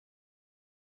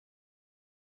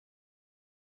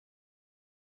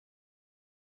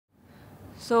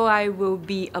So I will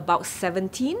be about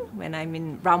 17 when I'm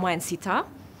in Rama and Sita,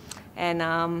 and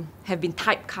have been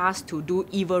typecast to do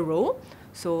evil role.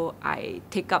 So I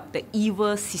take up the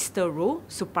evil sister role,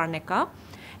 Suparneka.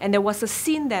 And there was a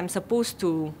scene that I'm supposed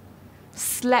to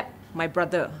slap my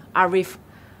brother, Arif.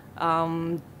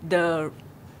 I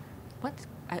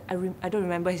don't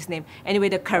remember his name. Anyway,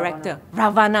 the character,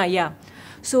 Ravana, yeah.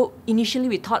 So initially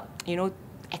we thought, you know,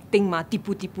 acting ma,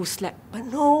 tipu-tipu slap. But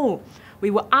no, we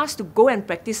were asked to go and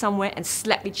practice somewhere and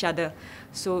slap each other.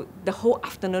 So the whole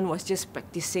afternoon was just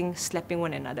practicing slapping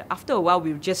one another. After a while,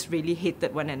 we just really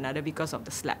hated one another because of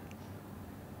the slap.